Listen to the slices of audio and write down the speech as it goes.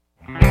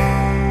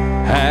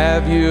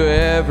Have you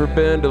ever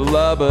been to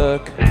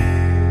Lubbock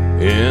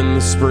in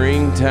the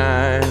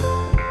springtime,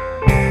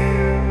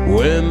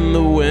 when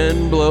the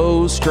wind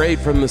blows straight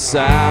from the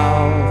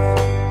south?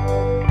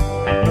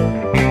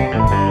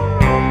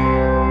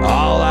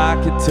 All I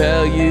could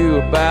tell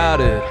you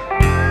about it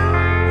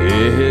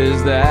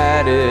is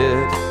that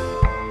it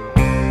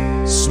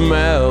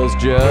smells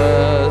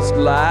just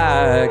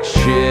like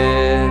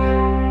shit.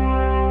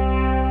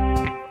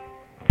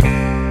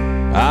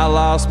 I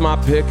lost my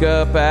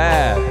pickup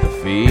at the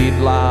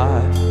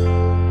feedlot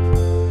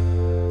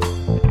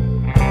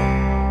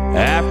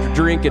after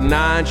drinking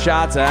 9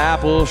 shots of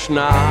apple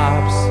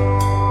schnapps,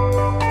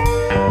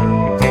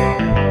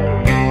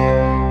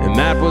 and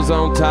that was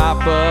on top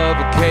of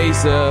a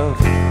case of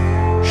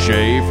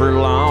Schaefer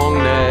long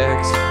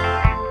necks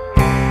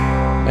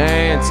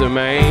and some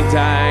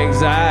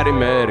anti-anxiety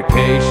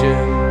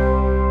medication.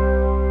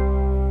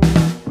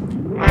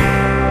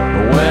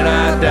 When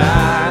I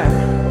die,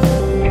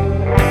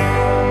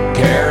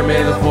 carry me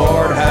to the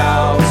Ford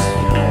house,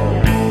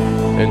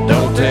 and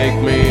don't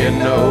take me in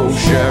no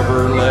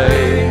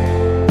Chevrolet.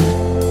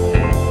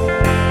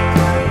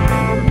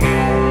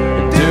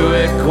 Do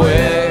it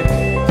quick,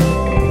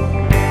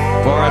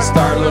 before I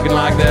start looking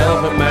like the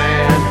Elephant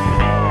Man,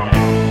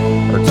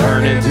 or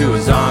turn into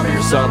a zombie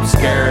or something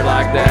scary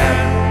like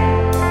that.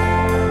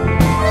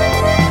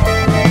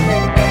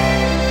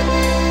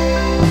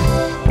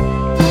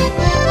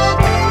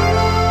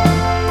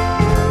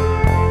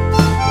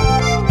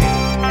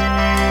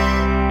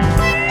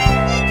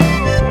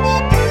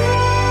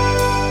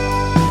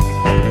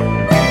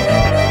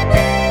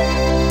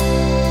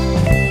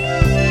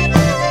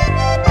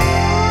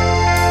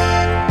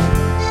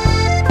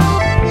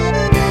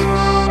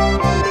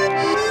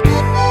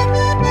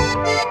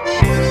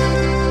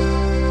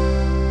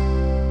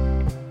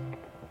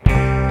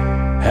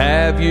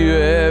 Have you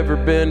ever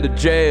been to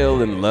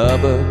jail in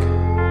Lubbock,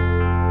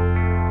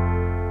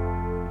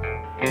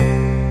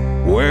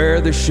 where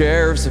the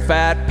sheriff's a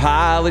fat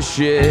pile of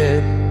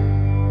shit?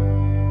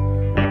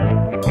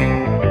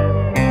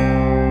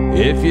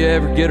 If you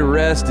ever get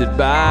arrested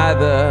by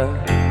the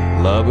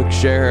Lubbock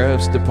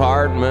Sheriff's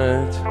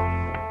Department,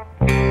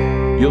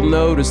 you'll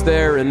notice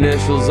their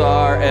initials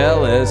are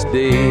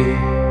LSD.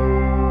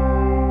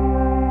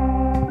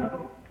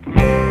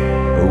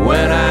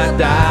 When I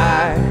die,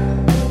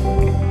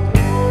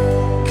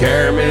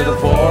 carry me to the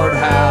Ford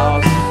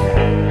house,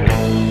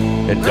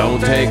 and don't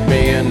take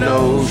me in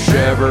no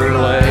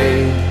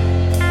Chevrolet.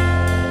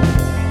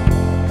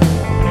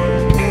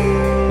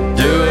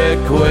 Do it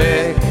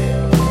quick,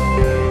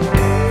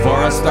 before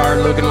I start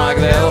looking like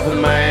the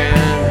Elephant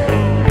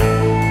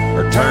Man,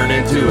 or turn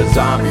into a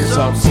zombie or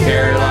something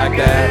scary like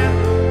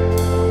that.